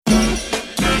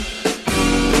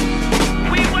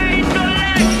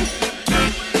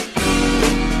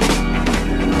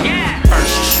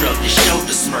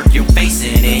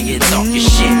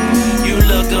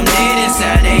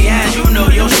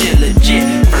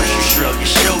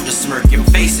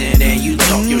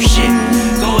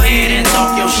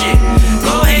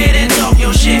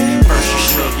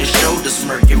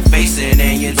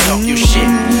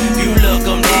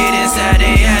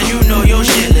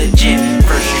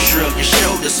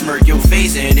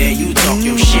face and then you talk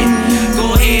your shit.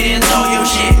 Go ahead and talk your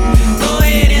shit. Go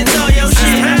ahead and talk your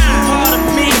shit. Special part of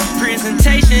me,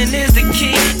 presentation is the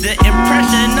key. The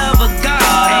impression of a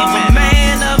god, of a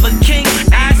man, of a king.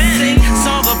 I sing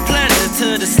song of pleasure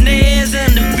to the snares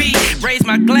and the beat. Raise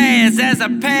my glass as I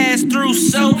pass through,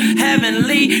 so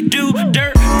heavenly. Do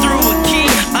dirt through a key,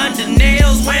 under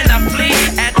nails when I flee.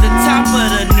 At the top of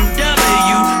the new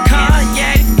W,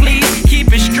 cognac, please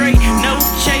keep it straight. No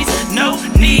chase, no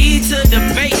need to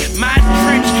debate. My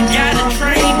trench got a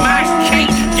train, my cake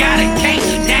got a cake.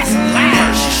 That's life.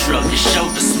 First you shrug your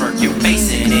shoulders, smirk your face,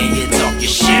 and then you talk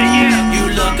your shit. You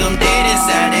look them dead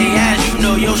inside they eyes, you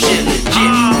know your shit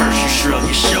legit. First you shrug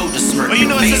your shoulders, smirk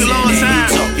your face, and then you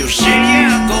talk your shit.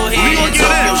 Go ahead and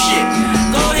talk your shit.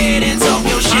 Go ahead and talk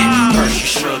your shit. First you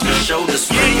shrug your shoulders,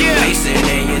 smirk your face, and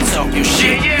then you talk your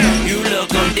shit. You look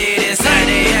them dead inside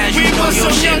they eyes, you know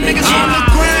your shit legit. On the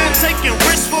grind, taking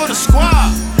risks for the squad.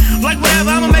 Like whatever,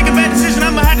 I'ma make a bad decision,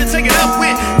 I'ma have to take it up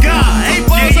with God. 8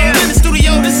 bars on in the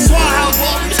studio, this is Swat House,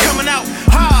 boy. It's coming out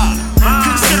hard.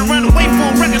 Couldn't sit around and wait for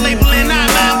a record label, and I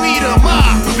mind we the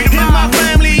mob. In my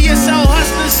family, it's all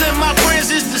hustlers, and my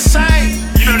friends is the same.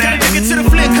 Gotta dig it to the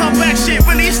flip, come back, shit,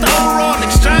 really it's the overall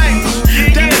exchange.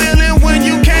 That feeling when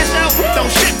you cash out, don't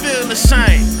shit feel the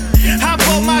same. I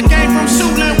bought my game from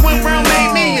Suitland, went round, made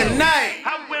me a name.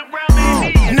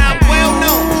 Now well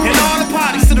known in all the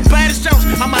parties, to the baddest jokes,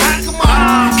 I'm a hot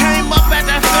commodity. Came up at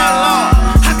that fell off.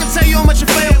 I can tell you how much a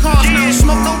fail cost. Now don't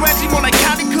smoke no Reggie, more like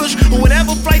Cali Kush, or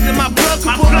whatever flight that my blood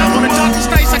could pull up. On the top of the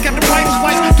stage, I kept the prices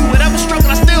twice. Do whatever struggle,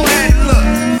 I still had to look.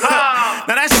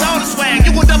 Now that's all the swag.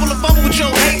 You gon' double the fumble with your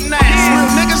hating ass.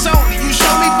 Real niggas only. You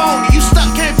show me phony. You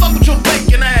stuck, can't fuck with your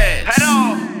faking ass.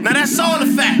 Now that's all the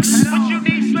facts.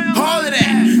 All of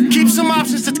that. Keep some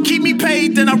options to keep me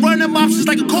paid, then I run them options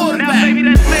like a quarterback.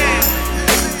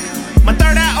 My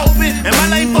third eye open and my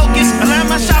lane focused. Align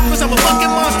my shop cause I'm a fucking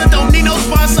monster. Don't need no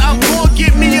sponsor, I'm poor,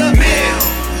 give me a meal.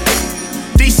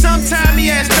 These sometime he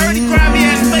has dirty, grimy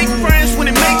ass fake friends. When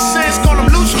it makes sense, call them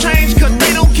loose change cause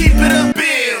they don't keep it a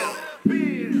bill.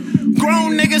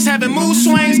 Grown niggas having mood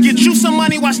swings. Get you some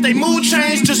money, watch they mood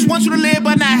change. Just want you to live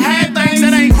but not have things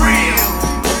that ain't real.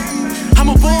 I'm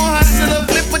a born hustler,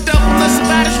 flip a double, listen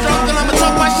about the struggle. I'ma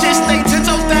talk my shit, stay 10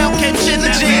 toes down, keep shit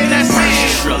legit, that's First you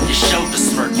it. shrug your shoulders,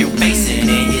 smirk your face, and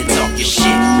then you talk your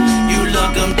shit. You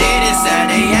look them dead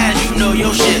inside they eyes, you know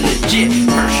your shit legit.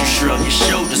 First you shrug your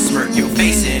shoulders, smirk your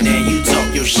face, and then you talk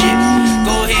your shit.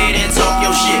 Go ahead and talk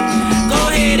your shit. Go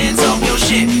ahead and talk your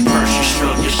shit. First you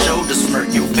shrug your shoulders, smirk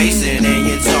your face, and then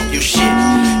you talk your shit.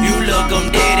 You look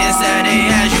them dead inside they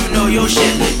eyes, you know your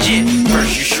shit legit.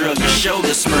 First you shrug your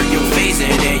shoulders, smirk your face,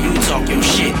 and then you talk your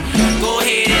shit. Go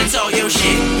ahead and talk your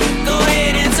shit.